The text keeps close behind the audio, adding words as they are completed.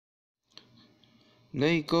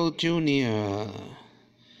Lego Junior，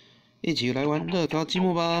 一起来玩乐高积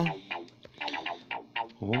木吧！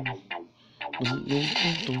哦，咚咚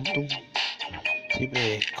咚咚咚，预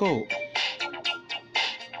备 ，Go！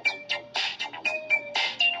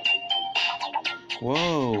 哇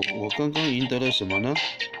哦，我刚刚赢得了什么呢？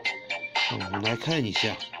我们来看一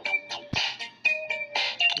下。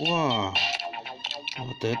哇，我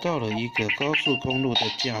得到了一个高速公路的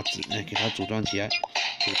架子，来给它组装起来，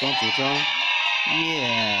组装，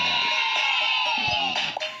耶！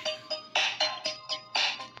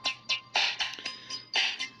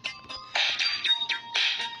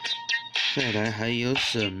再来还有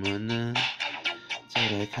什么呢？再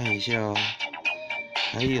来看一下哦，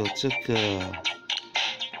还有这个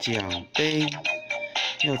奖杯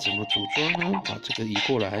要怎么组装呢？把这个移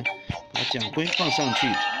过来，把奖杯放上去，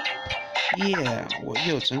耶！我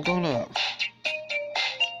又成功了。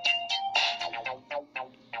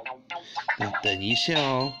那等一下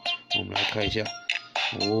哦，我们来看一下，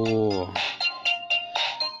哦，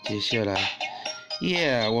接下来，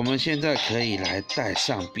耶！我们现在可以来戴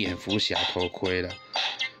上蝙蝠侠头盔了。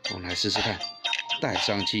我们来试试看，戴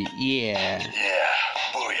上去，耶！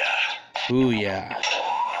不呀！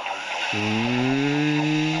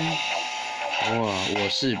哇，我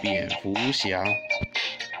是蝙蝠侠。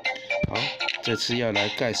好，这次要来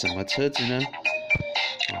盖什么车子呢？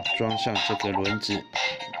好，装上这个轮子，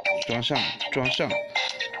装上。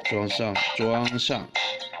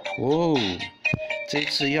哦，这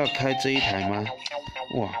次要开这一台吗？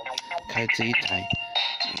哇，开这一台，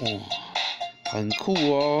哇，很酷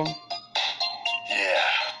哦。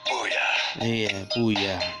不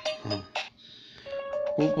呀，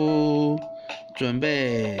布布，准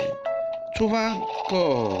备出发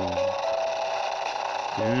 ，Go！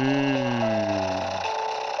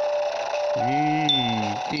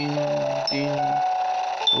 叮叮，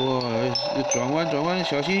哇，转弯，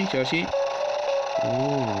小心！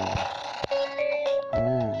我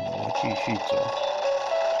继续走。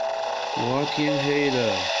哇，天黑了，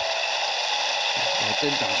把灯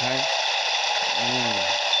打开。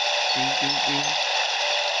叮，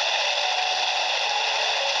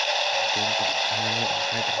灯打开。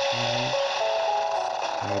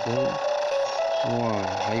好的，哇，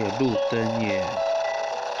还有路灯耶。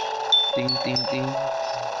叮。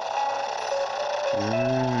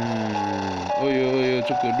哎呦，这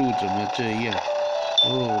个路怎么这样？哦，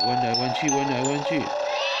弯来弯去。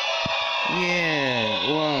耶！哇，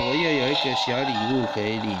我又有一个小礼物可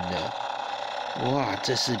以领了。哇，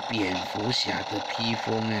这是蝙蝠侠的披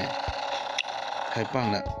风哎，太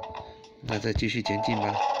棒了！那再继续前进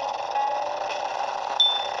吧。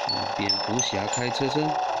蝙蝠侠开车。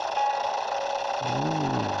哇，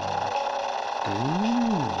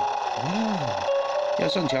要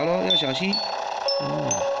上桥喽，要小心。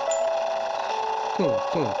Go！ 我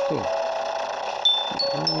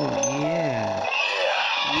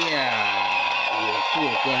过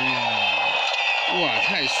关了！哇，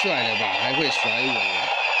太帅了吧，还会甩尾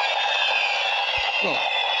！Go！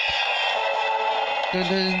 噔，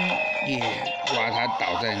耶！哇，他倒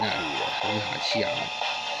在那里了，很好笑。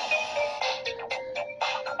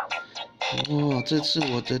哇，这次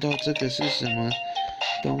我得到这个是什么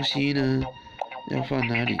东西呢？要放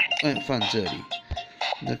哪里？放这里。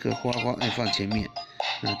那个花放前面，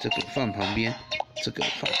那这个放旁边，这个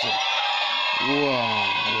放这里。哇，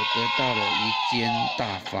我得到了一间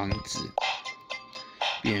大房子，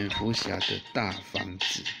蝙蝠侠的大房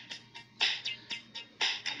子。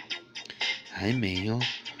还没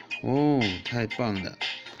哦，太棒了。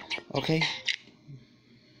OK，Lego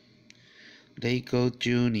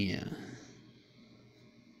Junior。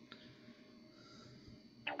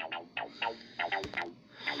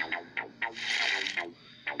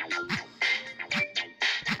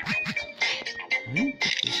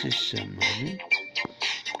这是什么呢？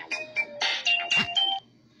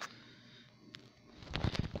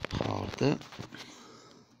好的。